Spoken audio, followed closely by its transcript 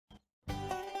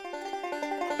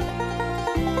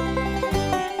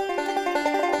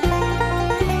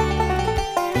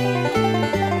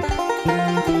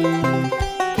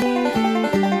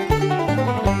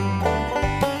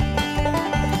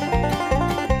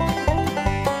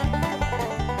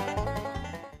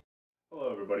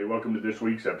welcome to this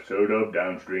week's episode of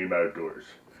DownStream Outdoors.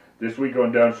 This week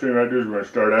on DownStream Outdoors, we're going to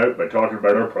start out by talking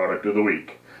about our product of the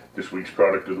week. This week's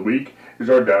product of the week is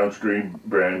our DownStream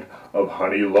brand of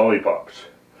honey lollipops.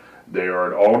 They are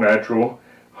an all-natural,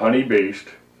 honey-based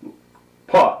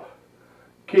pop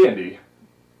candy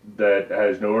that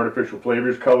has no artificial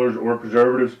flavors, colors, or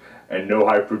preservatives, and no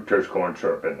high fructose corn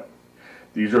syrup in them.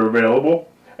 These are available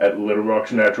at Little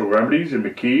Rock's Natural Remedies in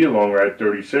McKee along Route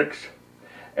 36,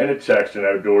 and at Saxton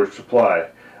Outdoors Supply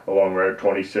along Route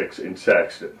 26 in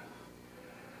Saxton.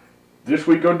 This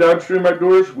week on DownStream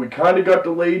Outdoors, we kind of got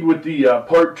delayed with the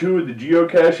part 2 of the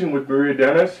geocaching with Maria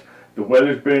Dennis. The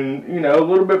weather's been, a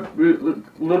little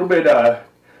bit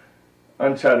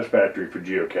unsatisfactory for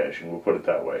geocaching, we'll put it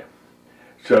that way.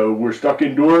 So we're stuck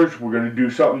indoors. We're going to do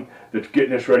something that's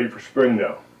getting us ready for spring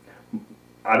though.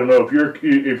 I don't know if your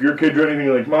kids are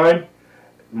anything like mine.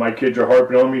 My kids are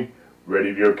harping on me,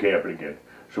 ready to go camping again.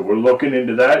 So we're looking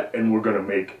into that, and we're going to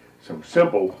make some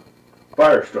simple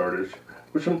fire starters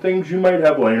with some things you might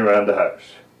have laying around the house.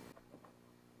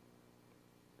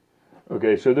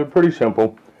 Okay, so they're pretty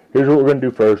simple. Here's what we're going to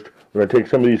do first. We're going to take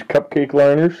some of these cupcake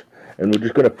liners, and we're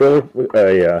just going to fill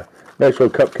a nice little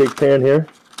cupcake pan here.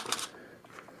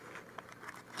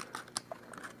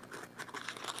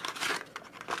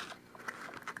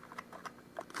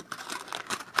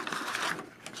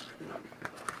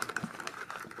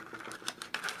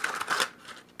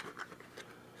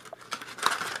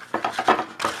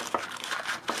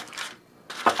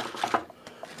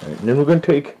 And then we're going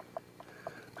to take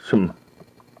some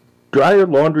dryer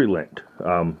laundry lint.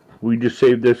 We just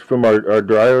saved this from our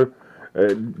dryer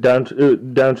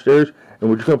downstairs, and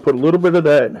we're just going to put a little bit of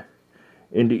that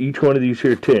into each one of these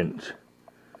here tins.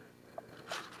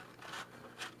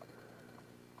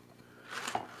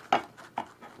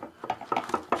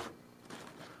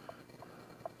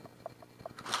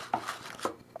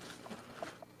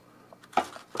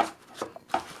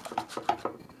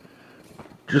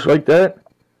 Just like that.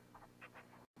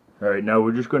 Alright, now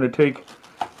we're just going to take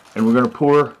and we're going to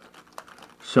pour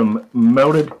some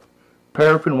melted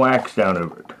paraffin wax down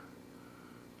over it.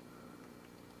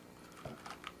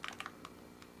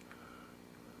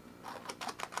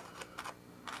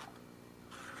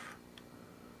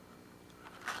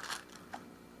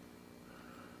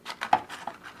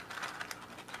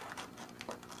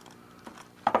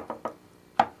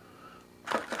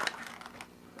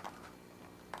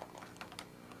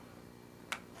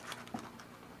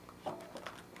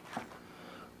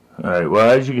 Alright, well,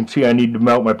 as you can see, I need to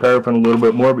melt my paraffin a little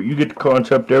bit more, but you get the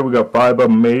concept there. We got 5 of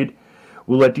them made.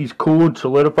 We'll let these cool and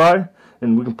solidify,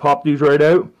 and we can pop these right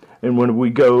out, and when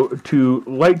we go to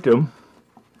light them,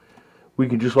 we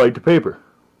can just light the paper.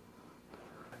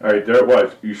 Alright, there it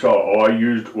was. You saw all I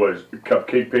used was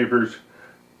cupcake papers,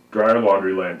 dryer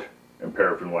laundry lint, and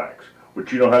paraffin wax.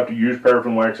 But you don't have to use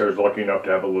paraffin wax. I was lucky enough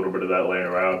to have a little bit of that laying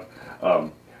around.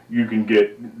 You can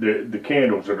get the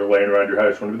candles that are laying around your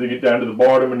house. Whenever they get down to the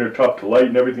bottom and they're tough to light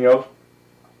and everything else,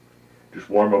 just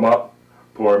warm them up,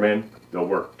 pour them in, they'll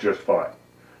work just fine.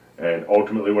 And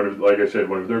ultimately, like I said,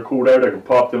 when they're cooled out, I can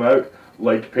pop them out,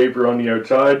 light the paper on the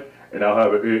outside, and I'll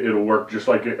have it'll work just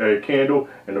like a candle,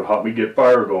 and it'll help me get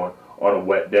fire going on a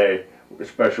wet day,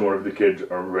 especially whenever the kids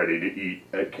are ready to eat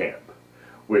at camp,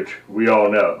 which we all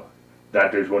know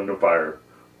that is when the fire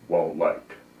won't light.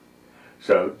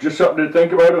 So just something to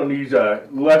think about on these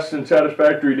less than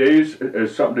satisfactory days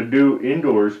as something to do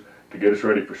indoors to get us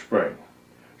ready for spring.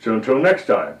 So until next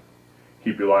time,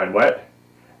 keep your line wet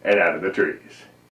and out of the trees.